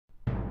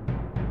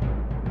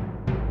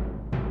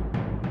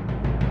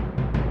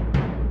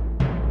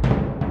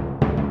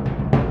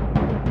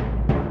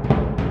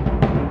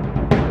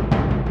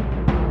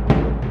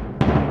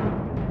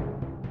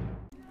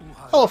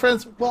Hello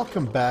friends,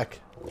 welcome back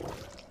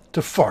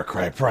to Far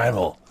Cry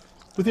Primal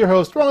with your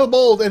host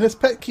RongoTheBold and his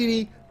pet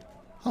kitty,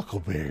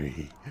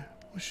 Huckleberry.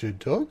 What's your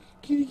dog?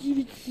 Kitty,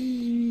 kitty,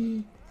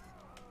 kitty.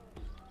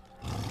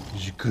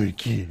 He's a good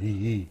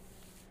kitty.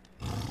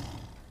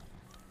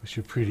 What's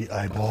your pretty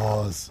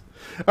eyeballs?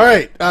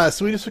 Alright,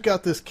 so we just took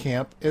out this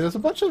camp, and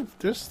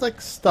there's like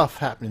stuff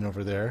happening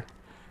over there.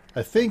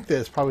 I think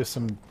there's probably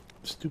some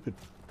stupid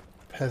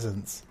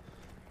peasants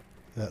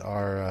that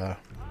are,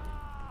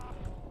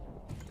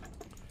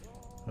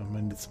 I'm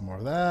gonna need some more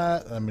of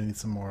that. I'm gonna need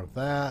some more of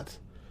that.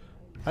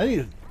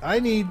 I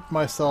need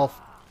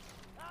myself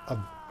a.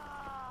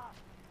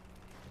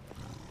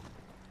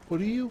 What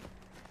are you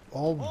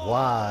all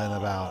whining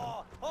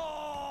about?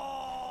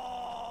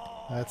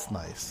 That's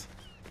nice.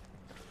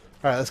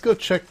 All right, let's go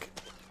check.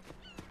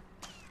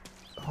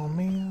 Oh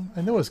man,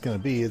 I know what it's gonna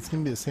be. It's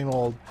gonna be the same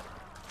old.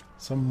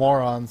 Some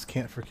morons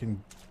can't freaking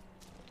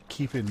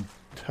keep in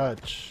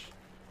touch.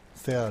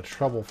 Stay out of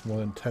trouble for more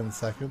than 10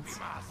 seconds.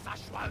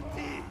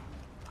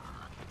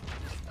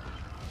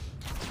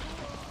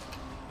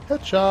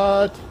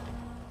 Headshot!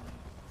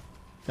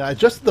 Now, I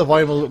adjusted the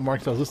volume a little bit more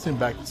because I was listening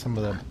back to some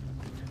of the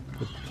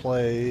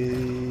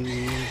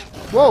play.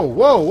 Whoa,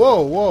 whoa,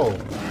 whoa, whoa!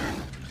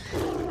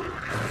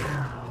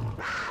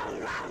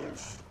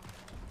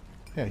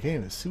 Yeah, I can't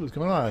even see what's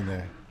going on in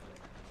there.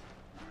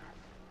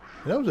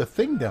 That was a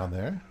thing down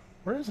there.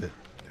 Where is it?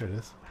 There it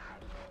is.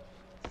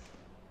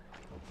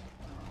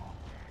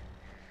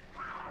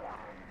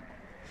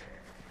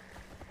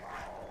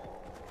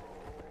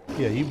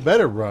 Yeah, you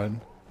better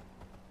run.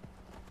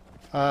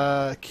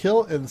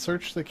 Kill and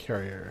search the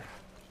carrier.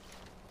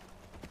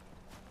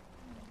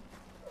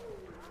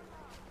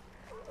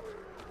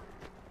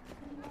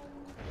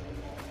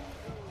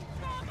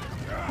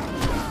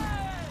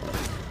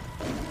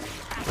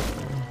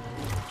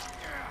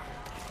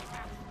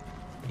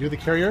 You're the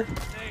carrier?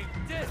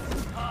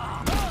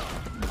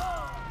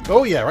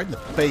 Oh yeah, right in the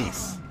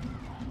face.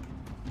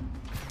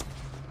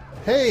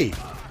 Hey!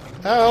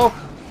 Ow!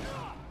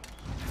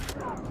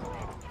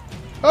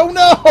 Oh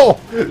no!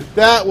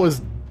 That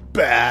was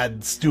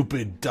bad,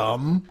 stupid,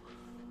 dumb.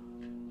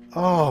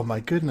 Oh my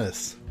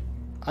goodness.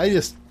 I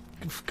just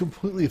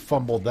completely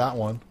fumbled that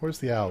one. Where's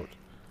the out?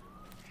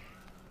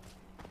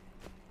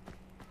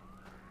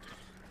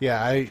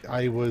 Yeah,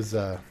 I was,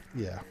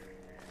 yeah.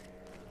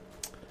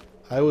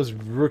 I was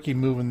rookie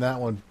moving that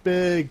one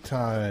big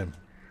time.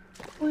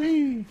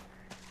 Whee!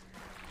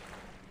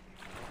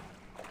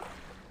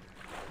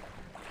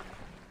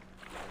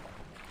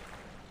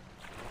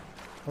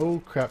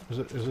 Oh crap,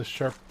 there's a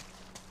sharp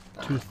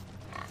tooth.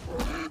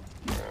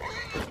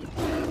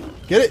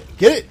 Get it!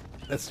 Get it!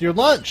 That's your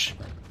lunch!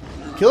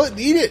 Kill it and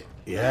eat it!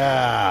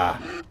 Yeah!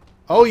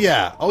 Oh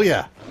yeah! Oh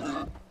yeah!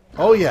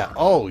 Oh yeah!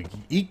 Oh,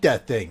 eat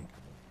that thing!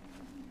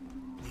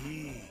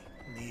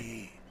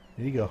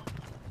 There you go.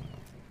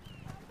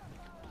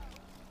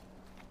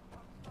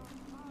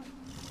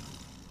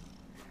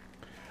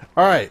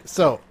 Alright,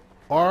 so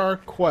our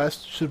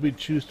quest, should we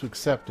choose to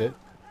accept it,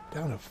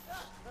 down to...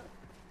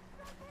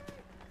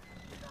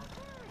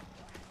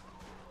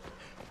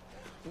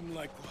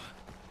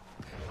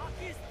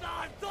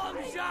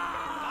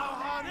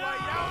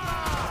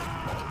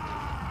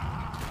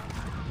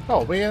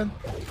 Oh man.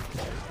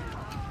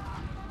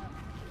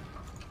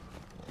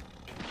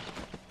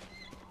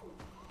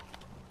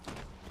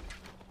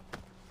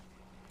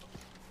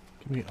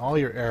 Give me all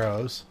your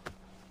arrows.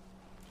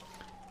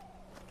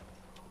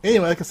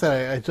 Anyway, like I said,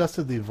 I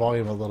adjusted the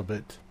volume a little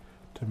bit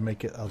to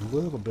make it a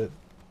little bit...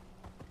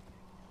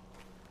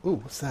 Ooh,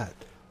 what's that?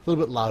 A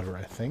little bit louder,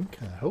 I think.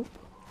 I hope.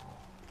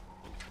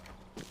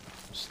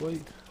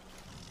 Slate.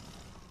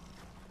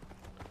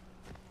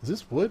 Is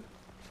this wood?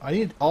 I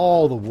need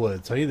all the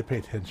wood, so I need to pay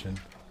attention.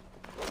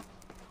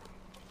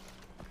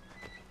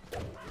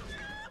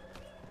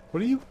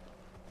 What are you...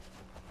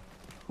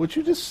 What'd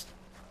you just...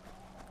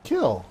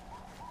 kill?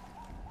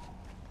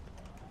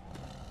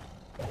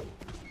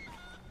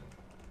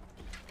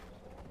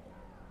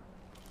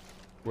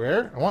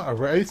 Rare?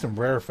 I need some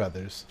rare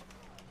feathers.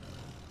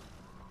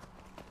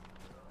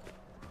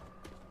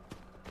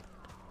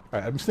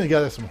 Alright, I'm just going to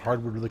gather some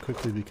hardwood really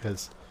quickly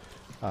because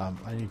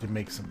I need to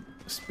make some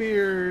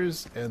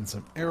spears and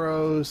some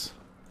arrows.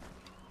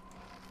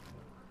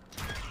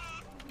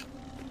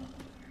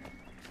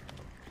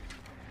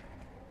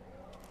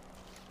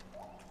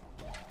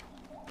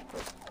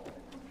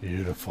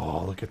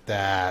 Beautiful, look at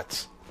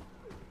that.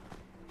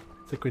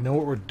 I think we know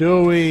what we're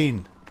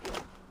doing.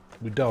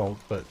 We don't,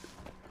 but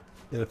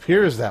it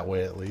appears that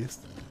way at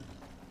least.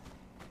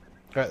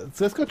 Alright,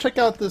 so let's go check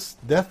out this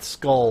death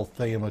skull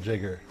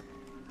thingamajigger.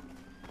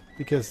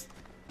 Because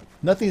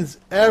nothing's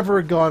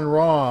ever gone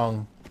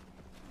wrong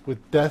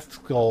with death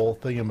skull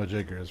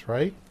thingamajiggers,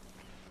 right?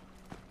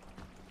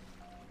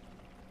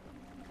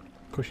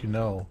 Of course you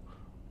know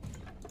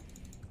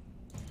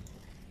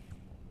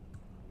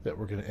that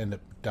we're going to end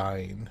up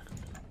dying.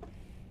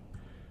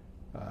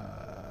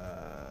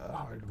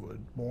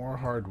 Hardwood. More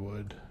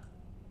hardwood.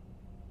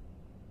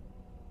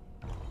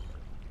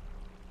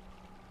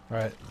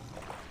 Alright.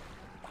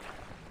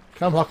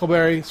 Come,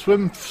 Huckleberry.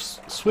 Swim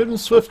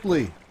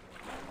swiftly.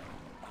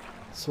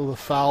 So the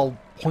foul,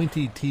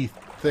 pointy teeth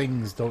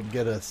things don't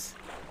get us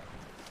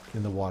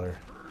in the water.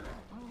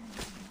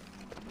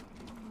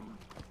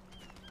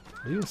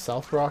 Are you in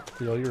South Rock?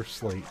 No, you're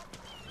Slate.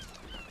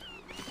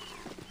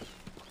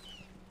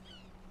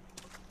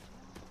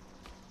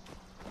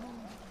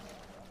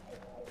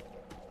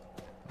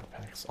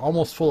 Pack's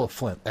almost full of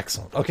flint.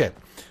 Excellent. Okay.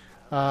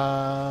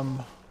 Let's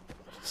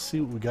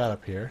see what we got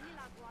up here.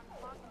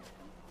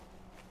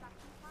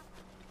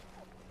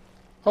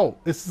 Oh,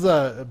 this is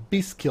a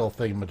beast kill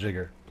thing,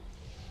 majigger.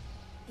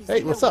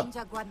 Hey, what's up?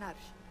 Okay,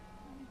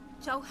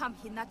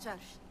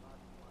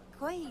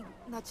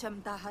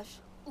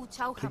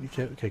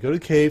 go to the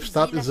cave.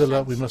 Stop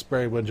Izilla. We must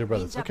bury Windsor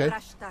Brothers. Okay.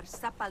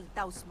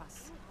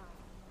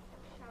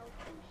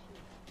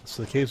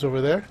 So the cave's over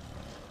there.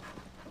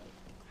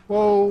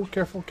 Whoa!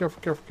 Careful,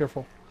 careful, careful,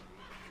 careful.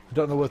 I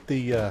don't know what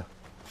the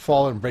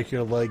fall and break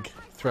your leg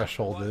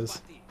threshold is.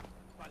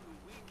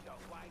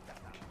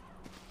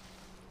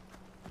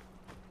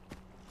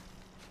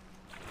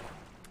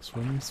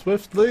 Swim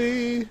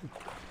swiftly.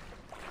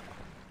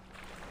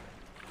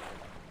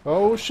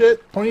 Oh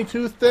shit! Pointy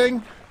tooth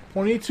thing.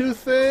 Pointy tooth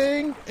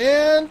thing,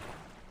 and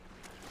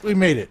we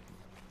made it.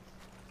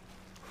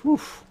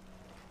 Whew.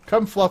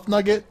 Come, Fluff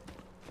Nugget.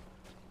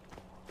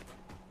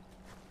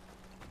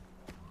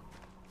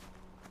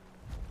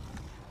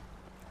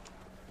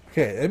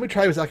 Okay, enemy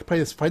tribe is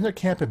occupying this. Find their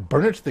camp and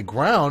burn it to the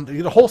ground. You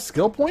get a whole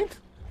skill point?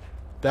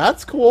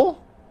 That's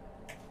cool.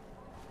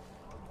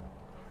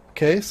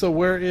 Okay, so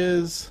where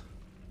is...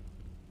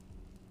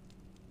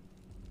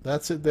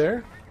 That's it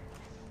there?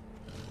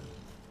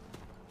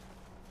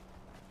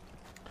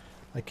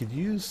 I could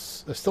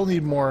use... I still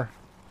need more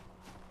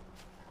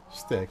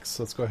sticks.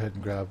 Let's go ahead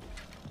and grab...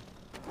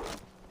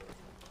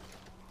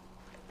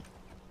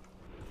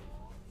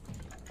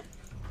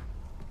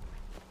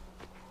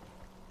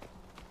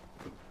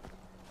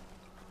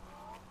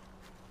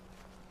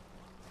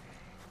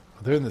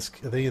 They're in this.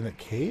 Are they in the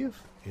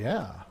cave?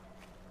 Yeah.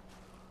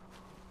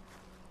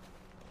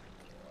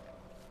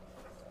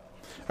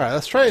 All right,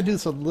 let's try and do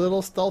this a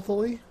little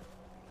stealthily.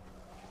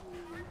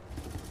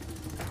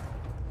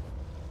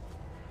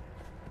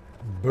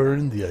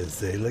 Burn the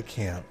Azela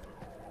camp.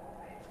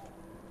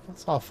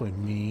 That's awfully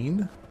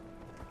mean.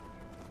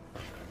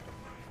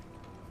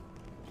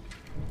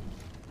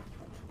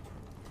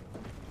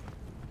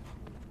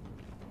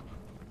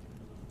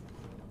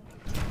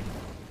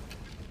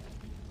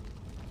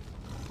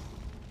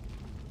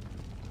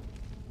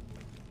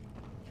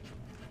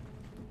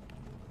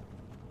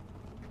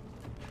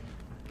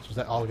 Is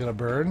that all gonna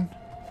burn?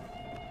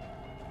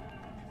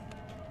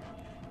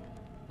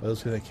 Are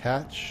those gonna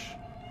catch?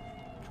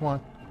 Come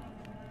on.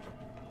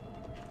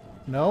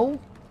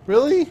 No?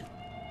 Really?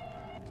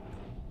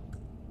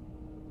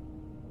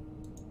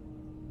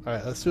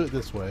 Alright, let's do it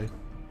this way.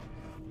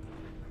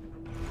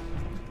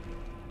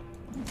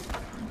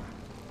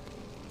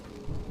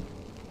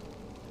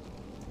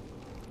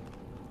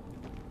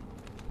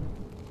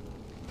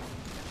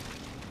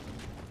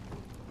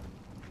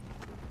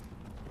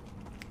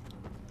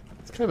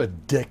 Kind of a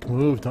dick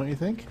move, don't you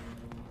think?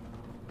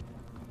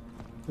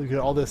 Look at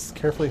all this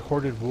carefully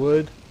hoarded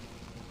wood.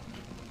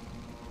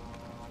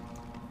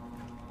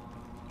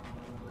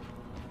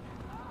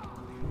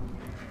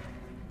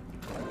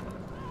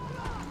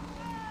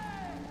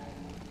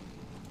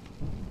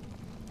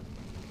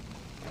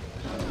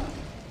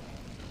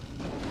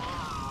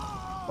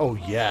 Oh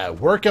yeah,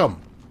 work 'em!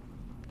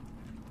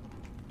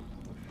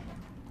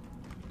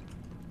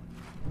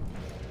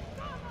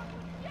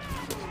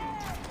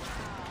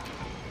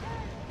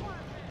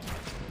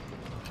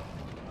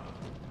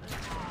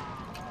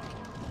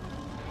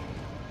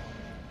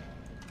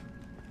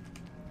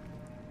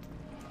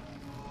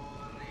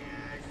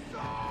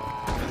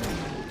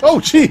 Oh,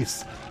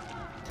 jeez!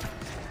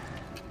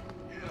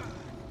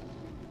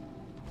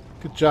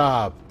 Good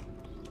job.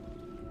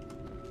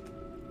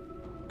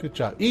 Good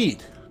job.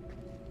 Eat!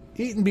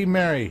 Eat and be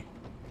merry.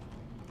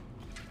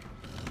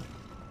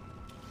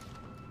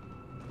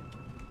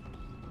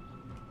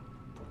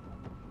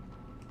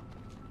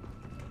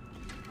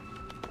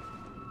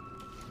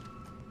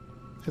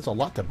 There's a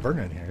lot to burn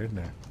in here, isn't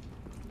there?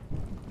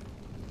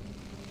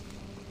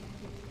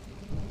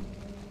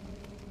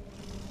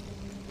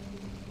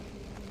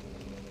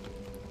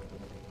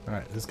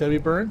 Alright, this gotta be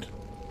burned.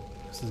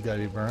 This has gotta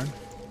be burned.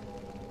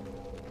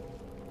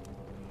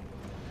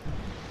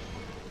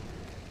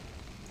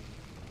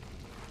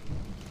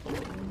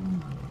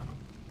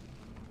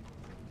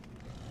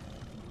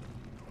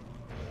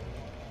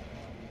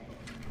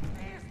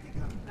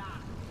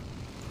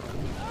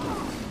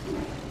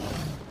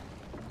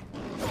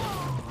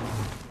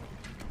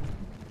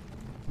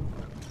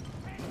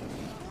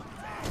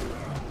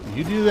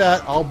 You do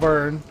that, I'll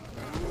burn.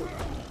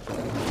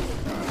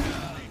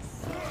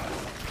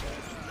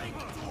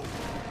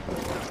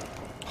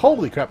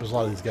 Holy crap, there's a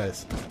lot of these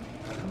guys.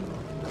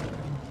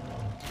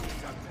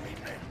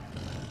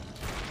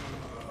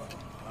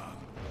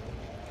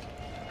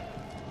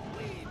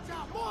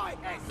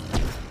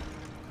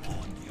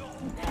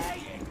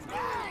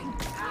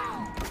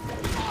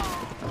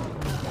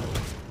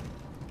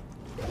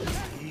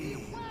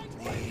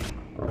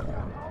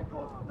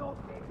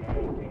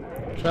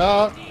 Watch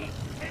out!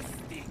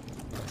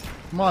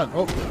 Come on!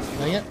 Oh,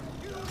 dang it!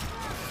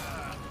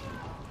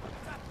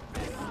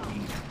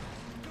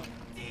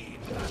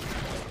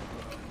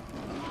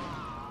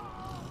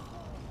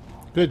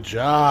 Good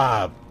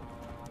job!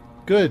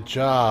 Good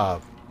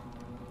job!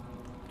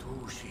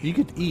 You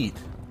could eat.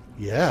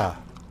 Yeah.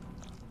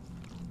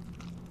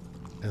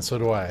 And so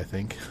do I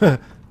think.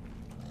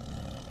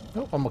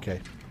 Nope, I'm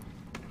okay.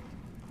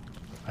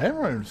 I am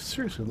running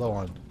seriously low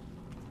on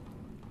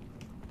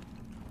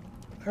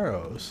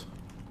arrows.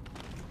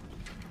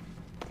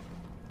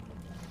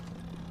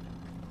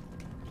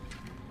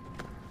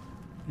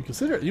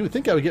 You would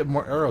think I would get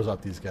more arrows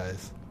off these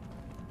guys.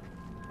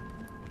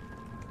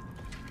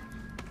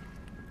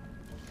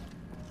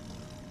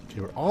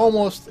 Okay, we're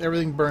almost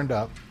everything burned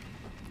up.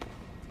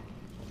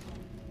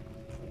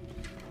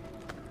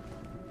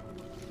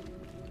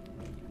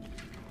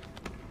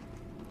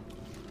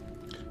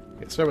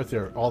 Okay, sorry with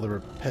all the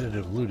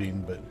repetitive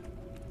looting, but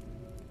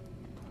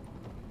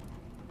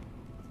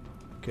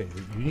okay,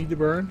 you need to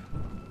burn.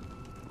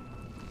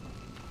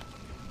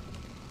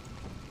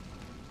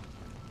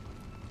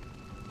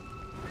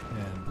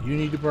 And you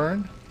need to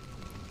burn.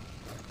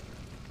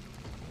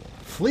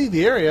 Flee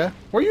the area?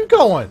 Where are you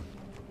going?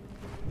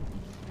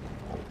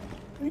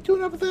 What are you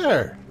doing up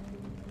there?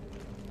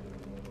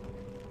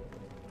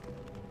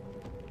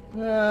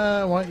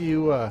 Why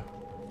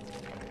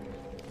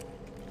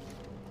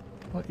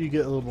don't you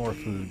get a little more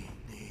food?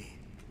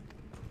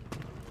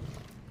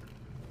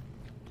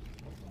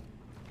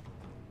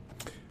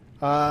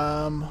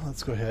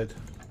 Let's go ahead.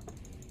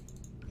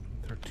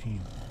 13.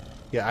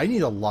 Yeah, I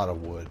need a lot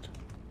of wood.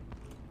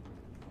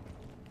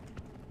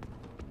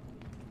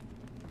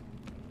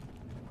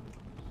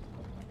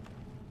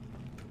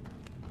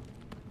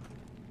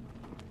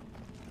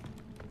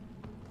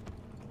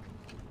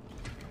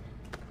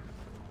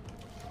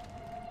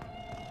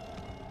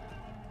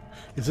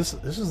 This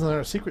is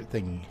another secret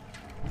thingy.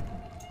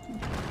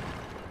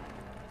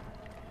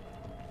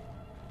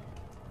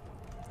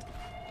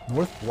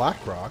 North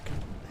Blackrock.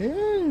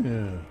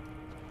 Yeah.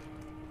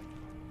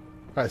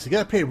 Alright, so you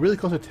gotta pay really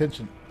close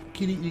attention.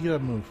 Kitty, you gotta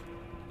move.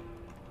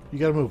 You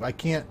gotta move. I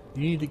can't.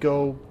 You need to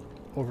go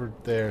over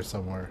there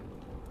somewhere.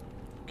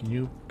 Can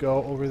you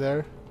go over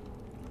there?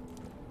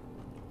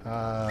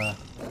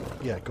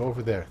 Yeah, go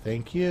over there.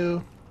 Thank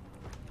you.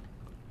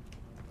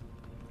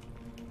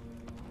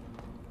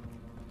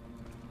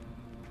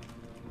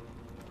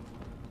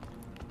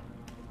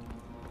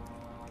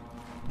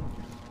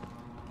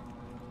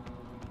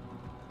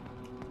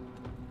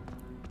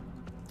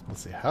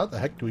 Let's see, how the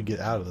heck do we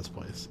get out of this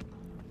place?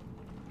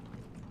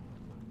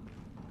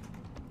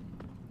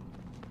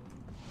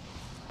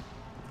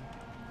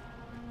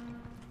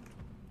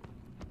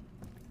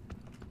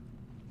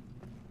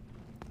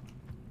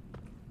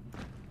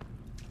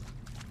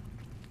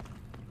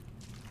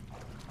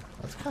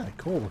 That's kind of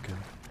cool looking.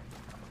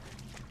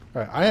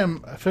 Alright, I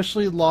am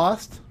officially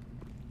lost.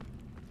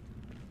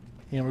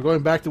 And we're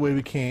going back the way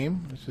we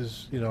came, which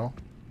is, you know,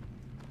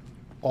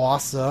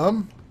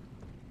 awesome.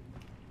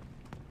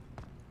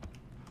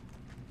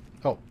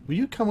 Oh, will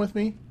you come with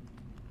me?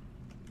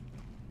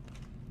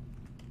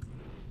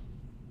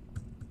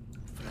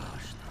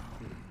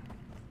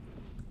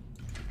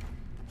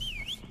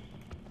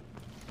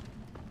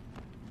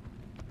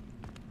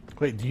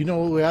 Wait, do you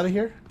know the way out of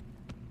here?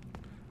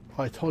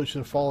 Oh, I totally should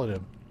have followed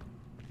him.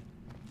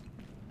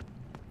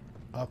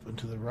 Up and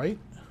to the right?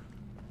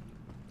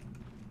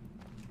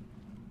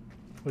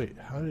 Wait,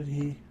 how did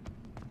he...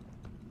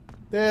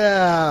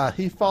 Yeah!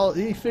 He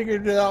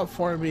figured it out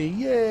for me!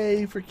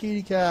 Yay for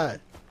Kitty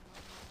Cat!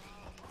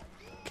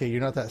 Okay,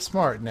 you're not that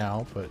smart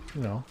now, but,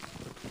 you know.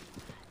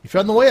 You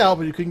found the way out,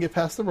 but you couldn't get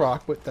past the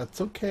rock, but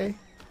that's okay.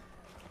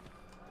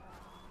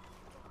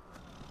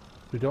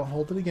 We don't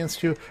hold it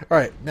against you.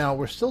 Alright, now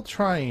we're still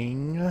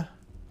trying...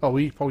 Oh,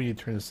 we probably need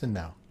to turn this in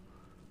now.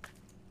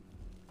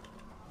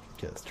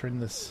 Okay, let's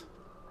turn this...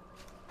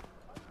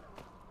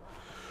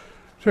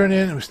 Turn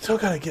in, and we still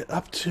gotta get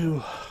up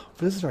to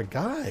visit our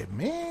guy.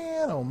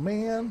 Man, oh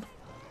man.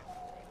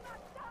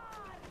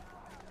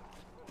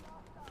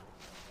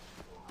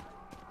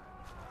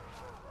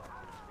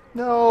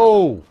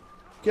 No!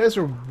 You guys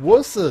are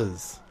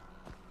wusses.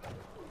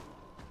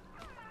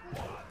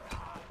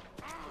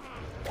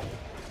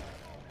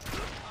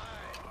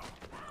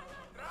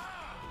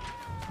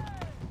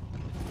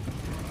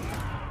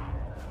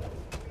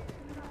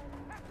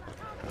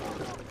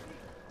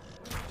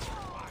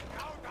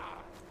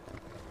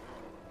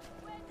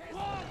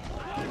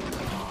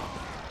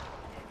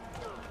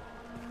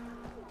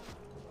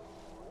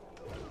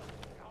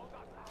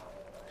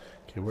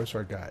 Okay, where's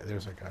our guy?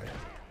 There's our guy.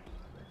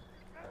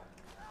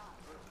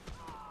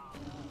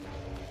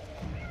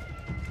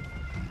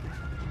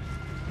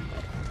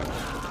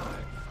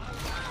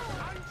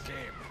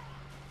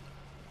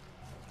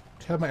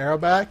 Have my arrow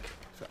back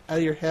out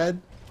of your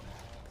head.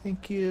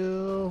 Thank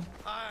you.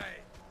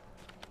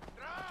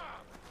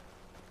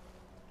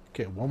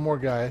 Okay, one more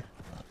guy.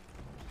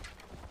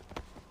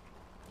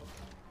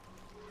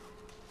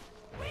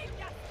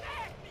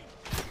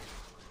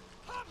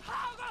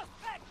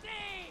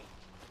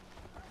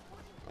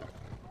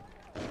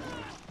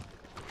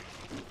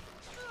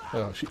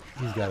 Oh,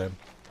 he's got him.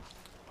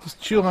 Just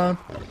chew on him.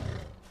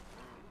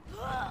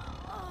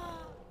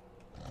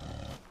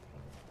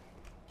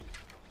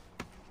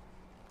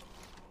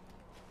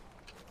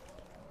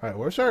 Alright,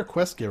 where's our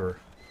quest giver?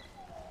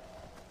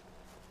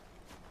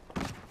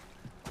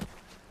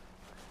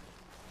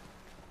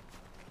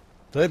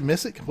 Did I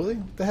miss it completely?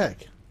 What the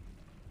heck?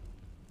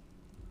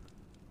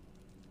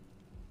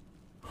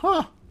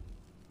 Huh?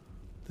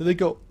 Did they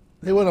go?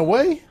 They went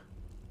away?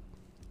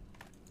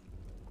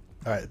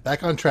 Alright,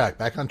 back on track,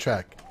 back on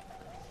track.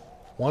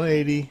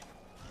 180.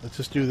 Let's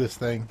just do this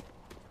thing.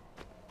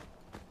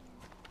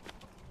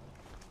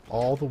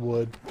 All the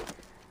wood.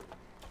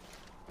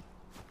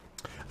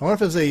 I wonder if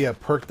there's a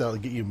perk that'll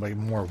get you like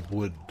more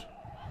wood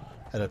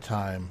at a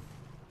time.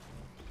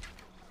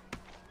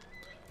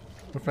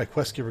 What if my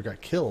quest giver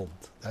got killed?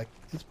 That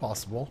is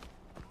possible.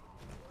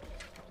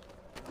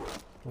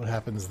 What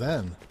happens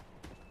then?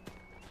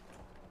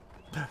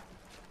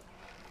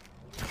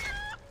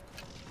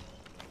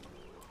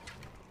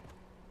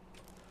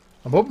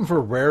 I'm hoping for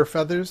rare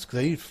feathers, because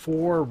I need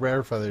 4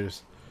 rare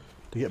feathers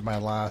to get my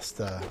last...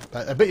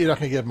 I bet you're not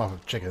going to get them off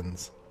of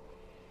chickens.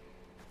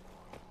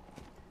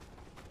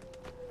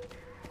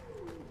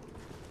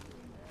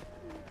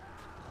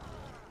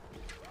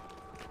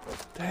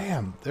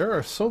 Damn, there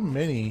are so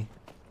many...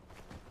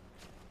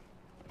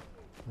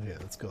 Yeah,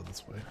 let's go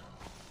this way.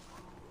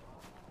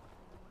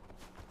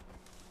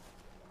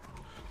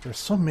 There's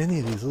so many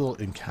of these little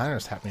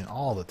encounters happening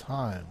all the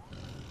time.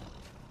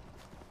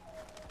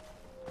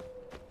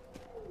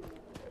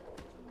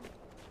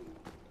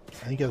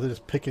 I think I have to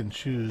just pick and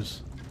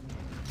choose.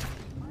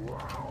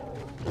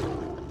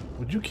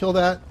 Would you kill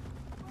that?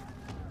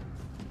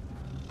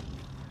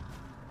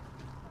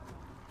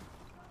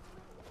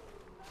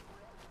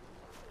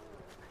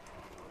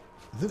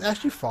 Is it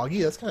actually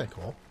foggy? That's kind of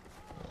cool.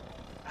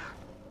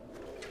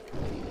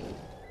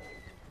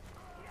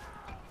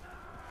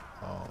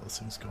 Oh, this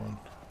thing's gonna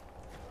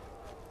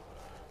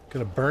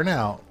burn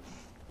out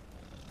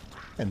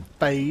and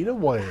fade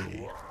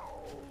away.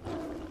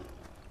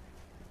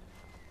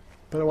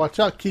 Better watch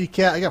out, kitty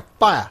cat. I got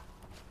fire.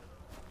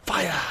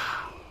 Fire!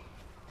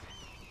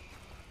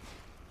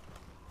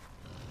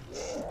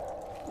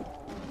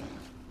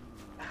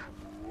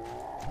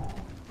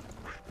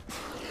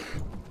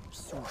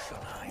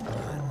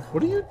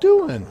 What are you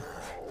doing?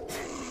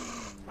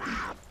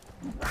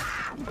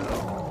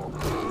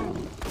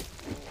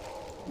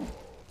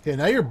 Okay,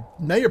 now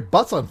your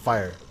butt's on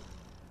fire.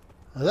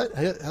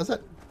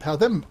 How's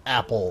them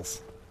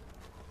apples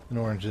and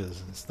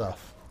oranges and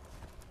stuff?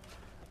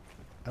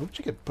 I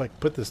wish I could like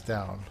put this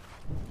down.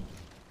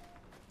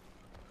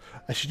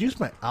 I should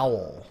use my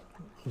owl.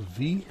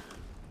 V?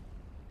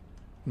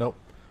 Nope.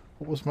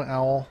 What was my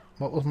owl?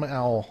 What was my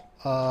owl?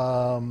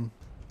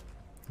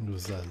 It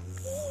was a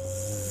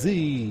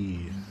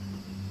Z.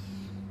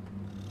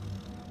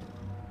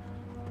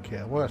 Okay,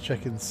 I want to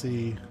check and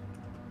see.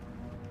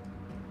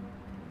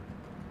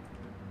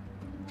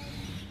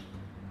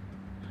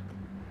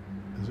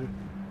 Is it?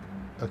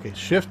 Okay,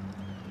 shift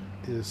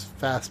is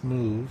fast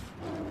move.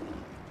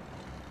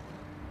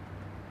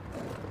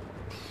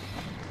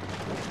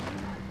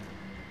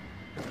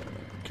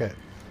 Okay.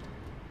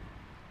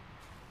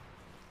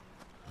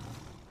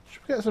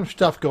 We got some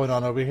stuff going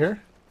on over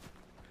here.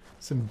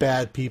 Some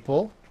bad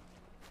people.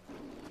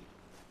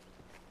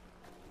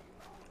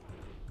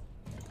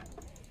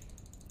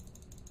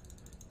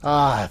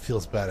 Ah, it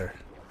feels better.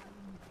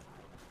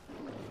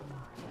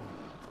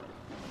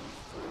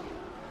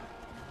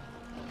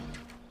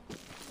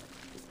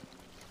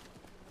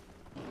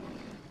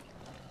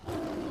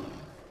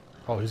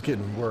 Oh, he's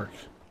getting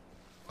worked.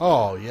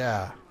 Oh,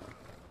 yeah.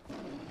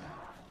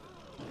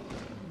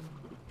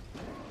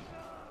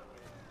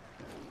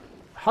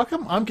 How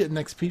come I'm getting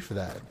XP for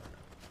that?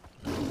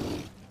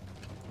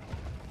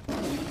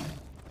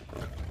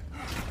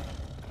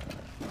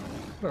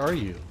 Where are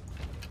you?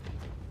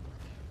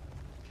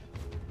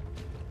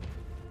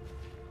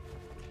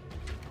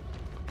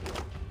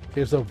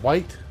 Here's a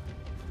white.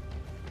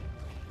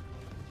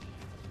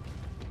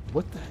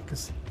 What the heck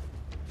is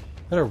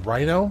that? A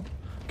rhino?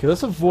 Okay,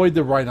 let's avoid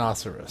the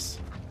rhinoceros.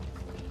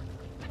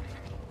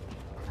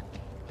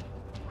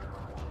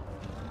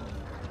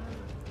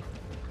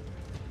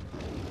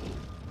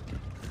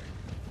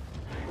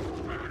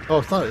 Oh,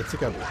 it's not. It's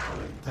like a.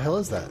 What the hell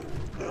is that?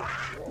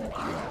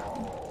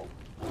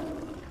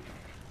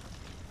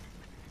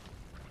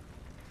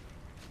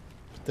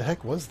 What the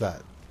heck was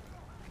that?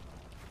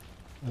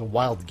 A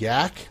wild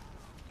yak?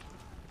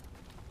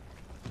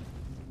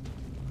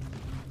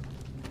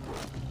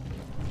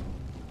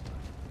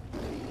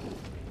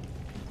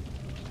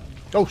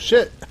 Oh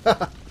shit!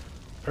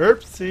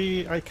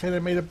 Oopsie! I kind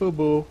of made a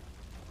boo-boo.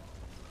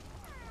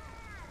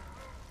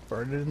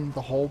 Burning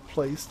the whole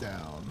place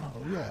down.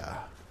 Oh yeah.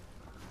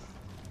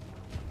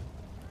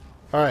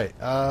 Alright,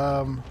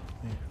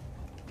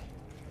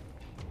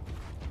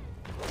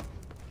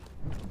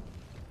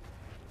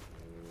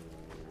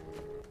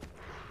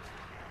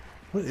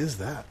 what is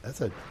that?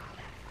 That's a...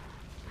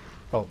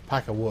 Oh,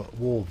 pack of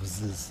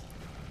wolves is...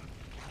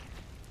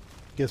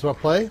 You guys want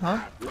to play,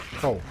 huh?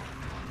 Oh.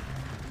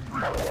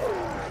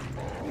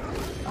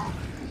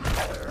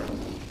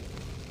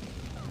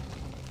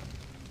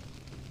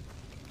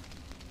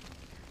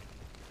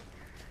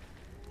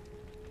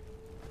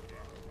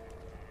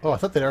 Oh, I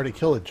thought they'd already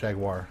killed a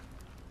jaguar.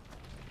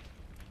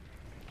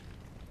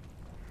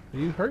 Are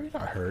you hurt? You're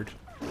not hurt.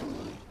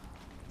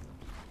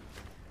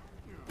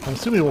 I'm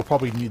assuming we'll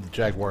probably need the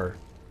jaguar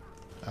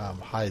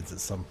hides at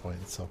some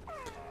point, so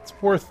it's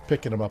worth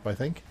picking them up, I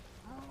think.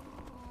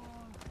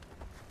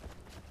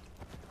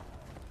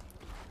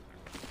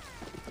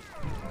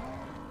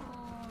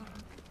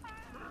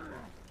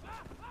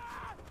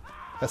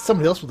 That's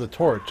somebody else with a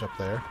torch up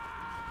there.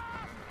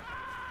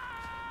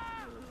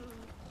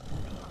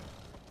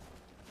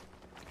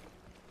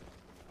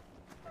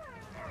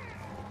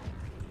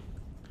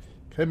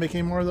 Can I make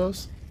any more of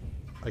those?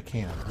 I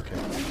can.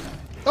 Okay.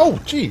 Oh,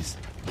 jeez!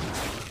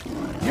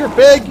 You're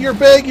big! You're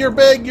big! You're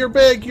big! You're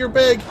big! You're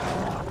big!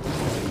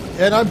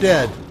 And I'm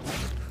dead.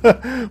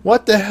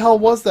 What the hell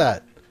was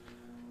that?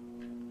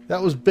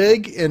 That was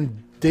big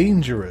and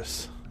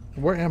dangerous.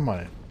 Where am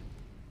I?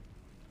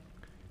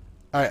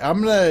 Alright,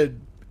 I'm gonna...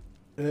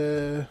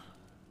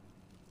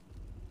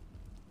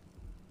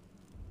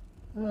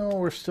 no,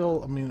 we're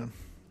still... I mean...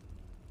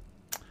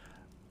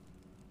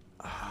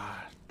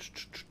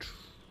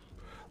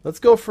 let's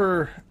go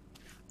for...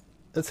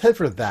 Let's head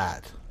for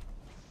that.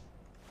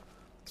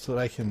 So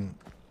that I can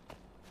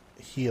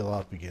heal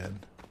up again.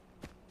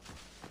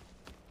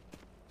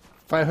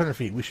 500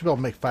 feet. We should be able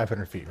to make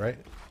 500 feet, right?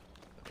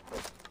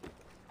 Here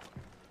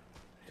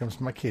comes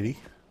my kitty.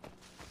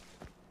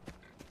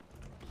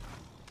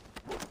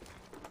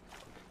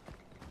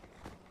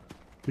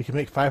 We can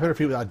make 500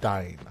 feet without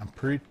dying. I'm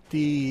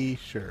pretty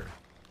sure.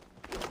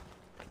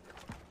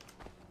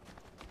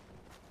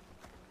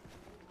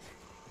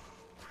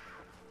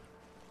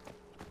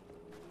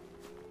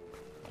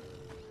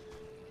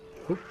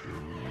 Oop.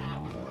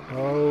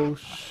 Oh,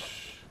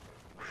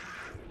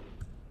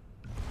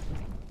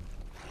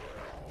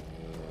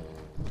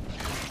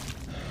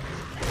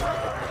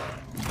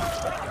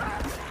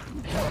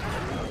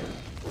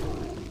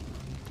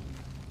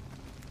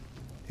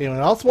 anyone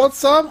else want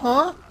some,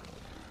 huh?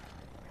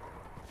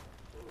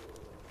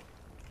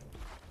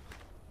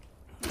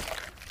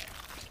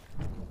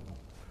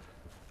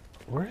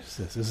 Where is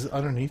this? Is it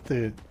underneath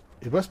the...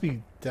 It must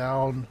be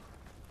down...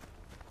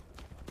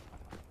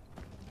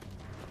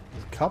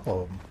 There's a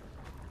couple of them.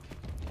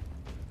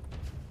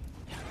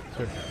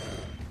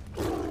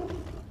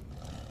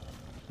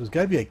 There's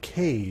got to be a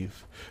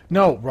cave.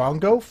 No,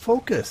 Rongo,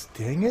 focus.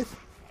 Dang it.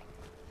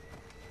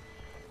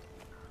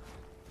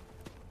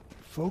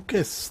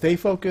 Focus. Stay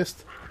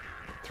focused.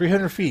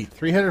 300 feet.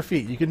 300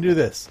 feet. You can do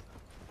this.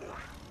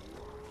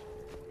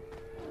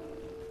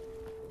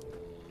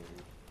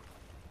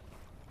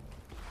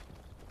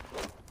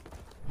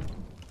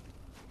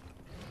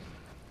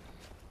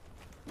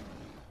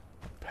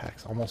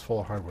 Pack's almost full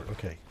of hardware.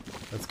 Okay.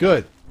 That's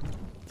good.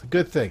 It's a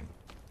good thing.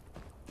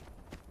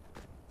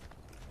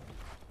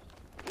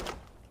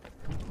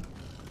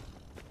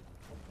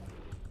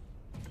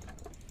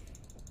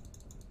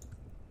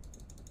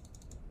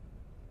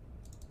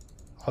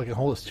 All I can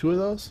hold is 2 of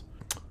those?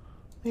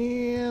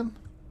 Man,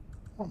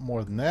 I want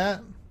more than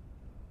that.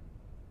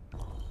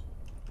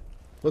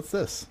 What's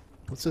this?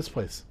 What's this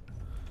place?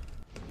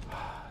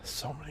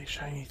 So many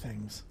shiny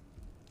things.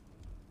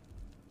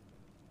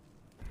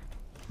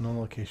 No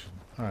location.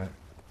 Alright.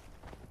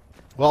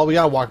 Well, we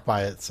gotta walk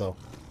by it, so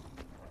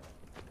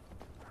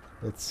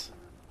let's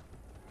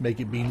make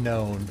it be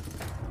known.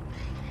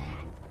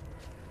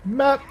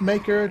 Map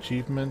Maker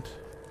achievement.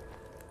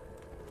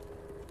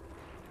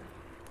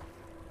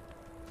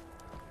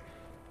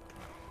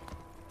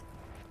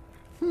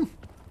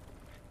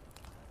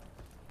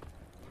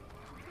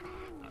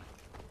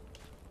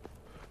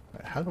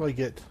 How do I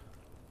get...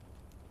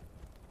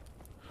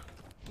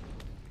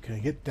 Can I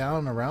get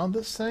down around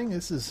this thing?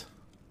 This is...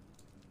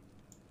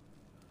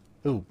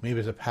 Ooh, maybe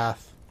there's a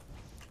path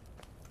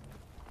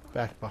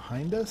back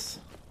behind us?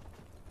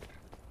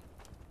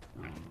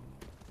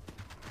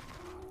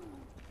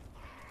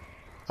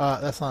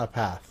 That's not a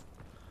path.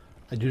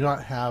 I do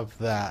not have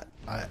that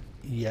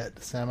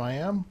yet, Sam I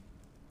am.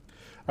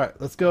 Alright,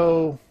 let's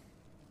go...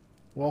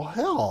 Well,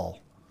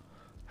 hell!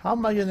 How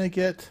am I gonna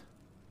get...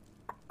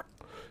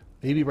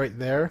 Maybe right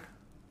there.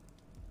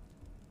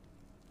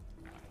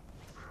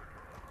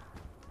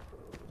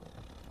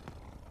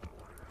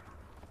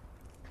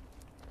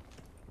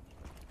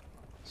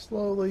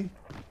 Slowly.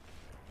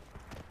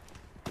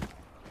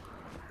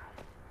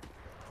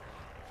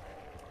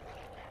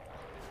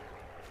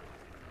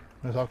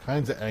 There's all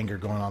kinds of anger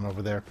going on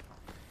over there.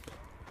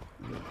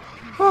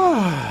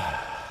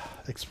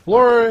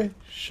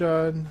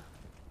 Exploration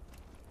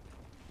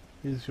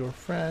is your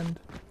friend.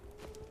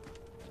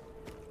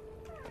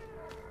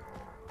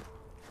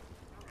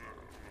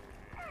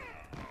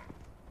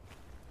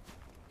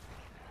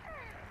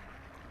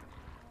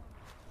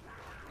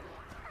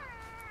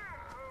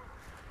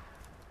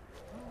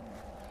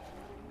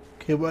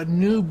 Okay, what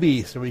new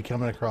beast are we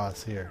coming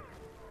across here?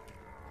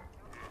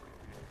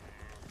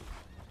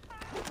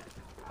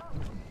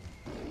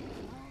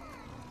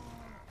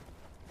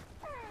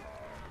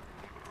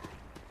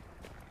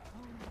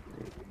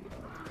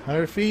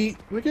 100 feet.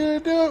 We're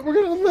gonna do it. We're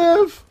gonna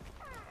live.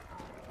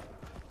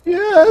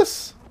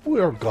 Yes.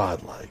 We are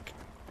godlike.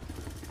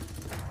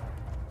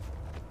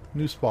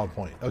 New spawn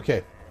point.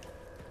 Okay.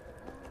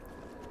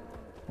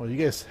 Well, you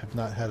guys have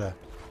not had a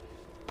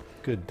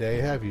good day,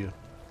 have you?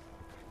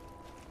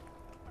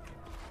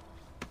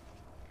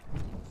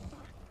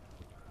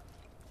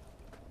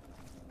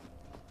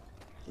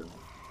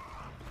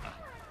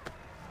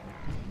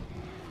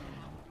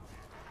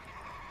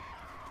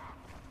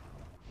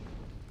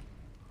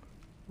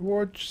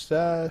 Reward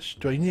stash.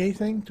 Do I need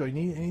anything? Do I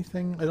need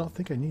anything? I don't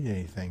think I need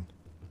anything.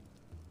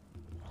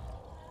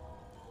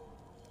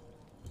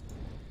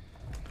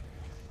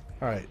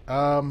 Alright,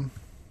 oh,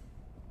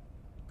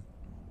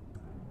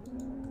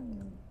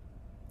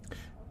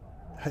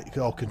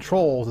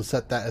 control to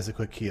set that as a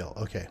quick heal.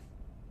 Okay.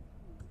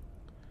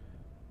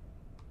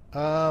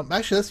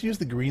 Actually, let's use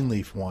the green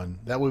leaf one.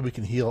 That way we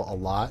can heal a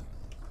lot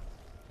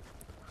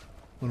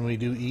when we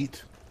do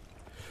eat.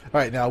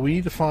 Alright, now we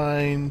need to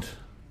find...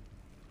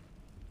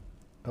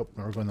 Oh,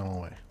 no, we're going the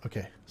wrong way.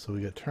 Okay, so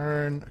we got to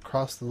turn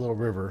across the little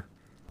river.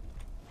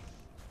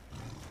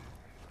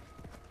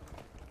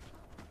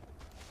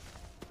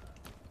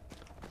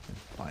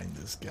 Find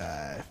this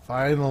guy.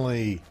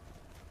 Finally!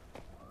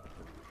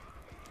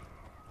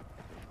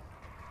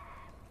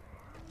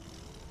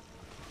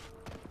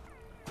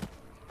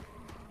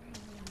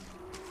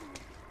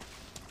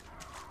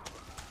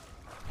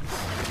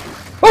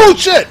 Oh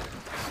shit!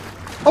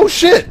 Oh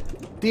shit!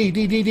 D.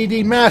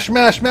 Mash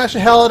the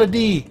hell out of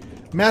D.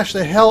 Mash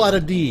the hell out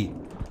of D.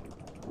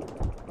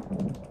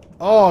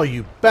 Oh,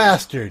 you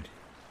bastard.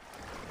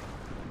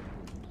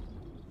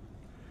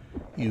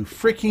 You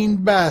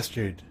freaking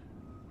bastard.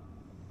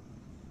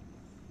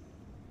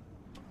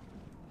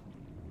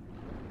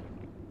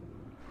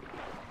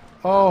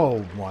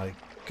 Oh my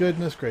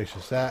goodness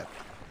gracious. That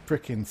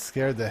freaking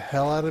scared the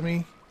hell out of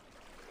me.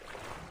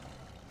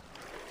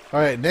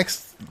 Alright,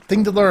 next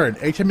thing to learn.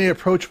 Anytime you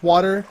approach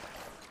water,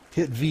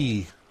 hit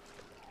V.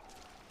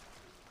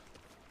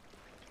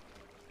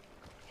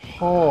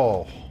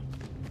 Oh.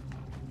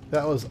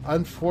 That was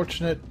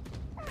unfortunate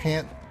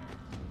pant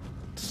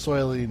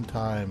soiling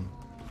time.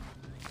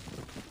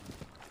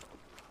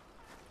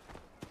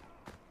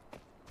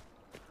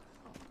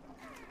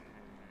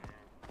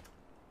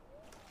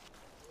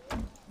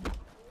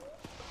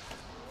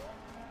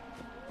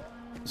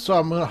 So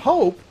I'm going to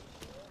hope...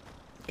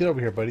 Get over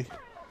here, buddy.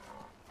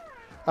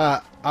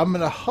 I'm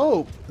going to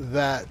hope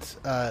that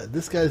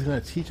this guy's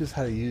going to teach us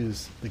how to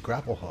use the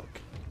grapple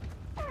hook.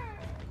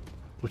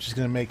 Which is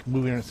going to make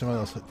moving some of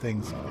those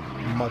things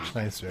much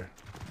nicer.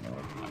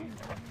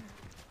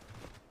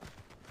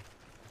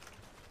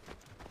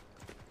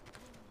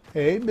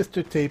 Hey,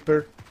 Mr.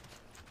 Taper.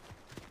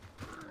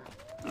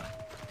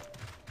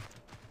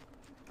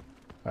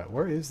 Alright,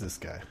 where is this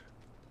guy?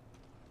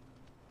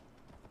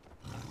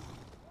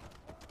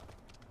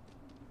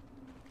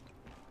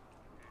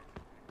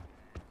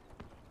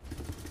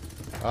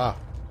 Ah.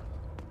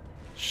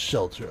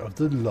 Shelter of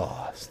the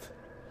Lost.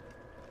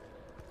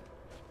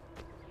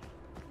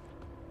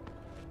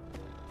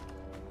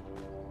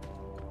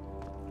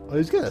 Oh,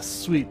 he's got a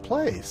sweet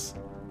place.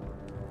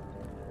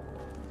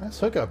 Nice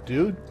hookup,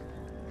 dude.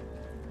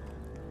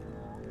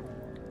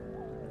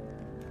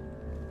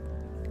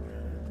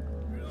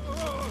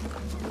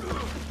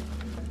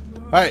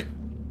 Alright.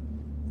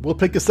 We'll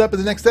pick this up in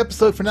the next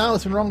episode. For now,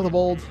 it's been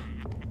RongoTheBold.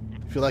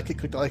 If you like it,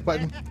 click the like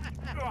button.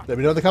 Let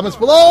me know in the comments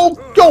below.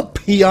 Don't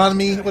pee on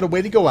me. What a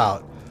way to go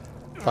out.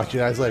 Talk to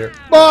you guys later.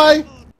 Bye!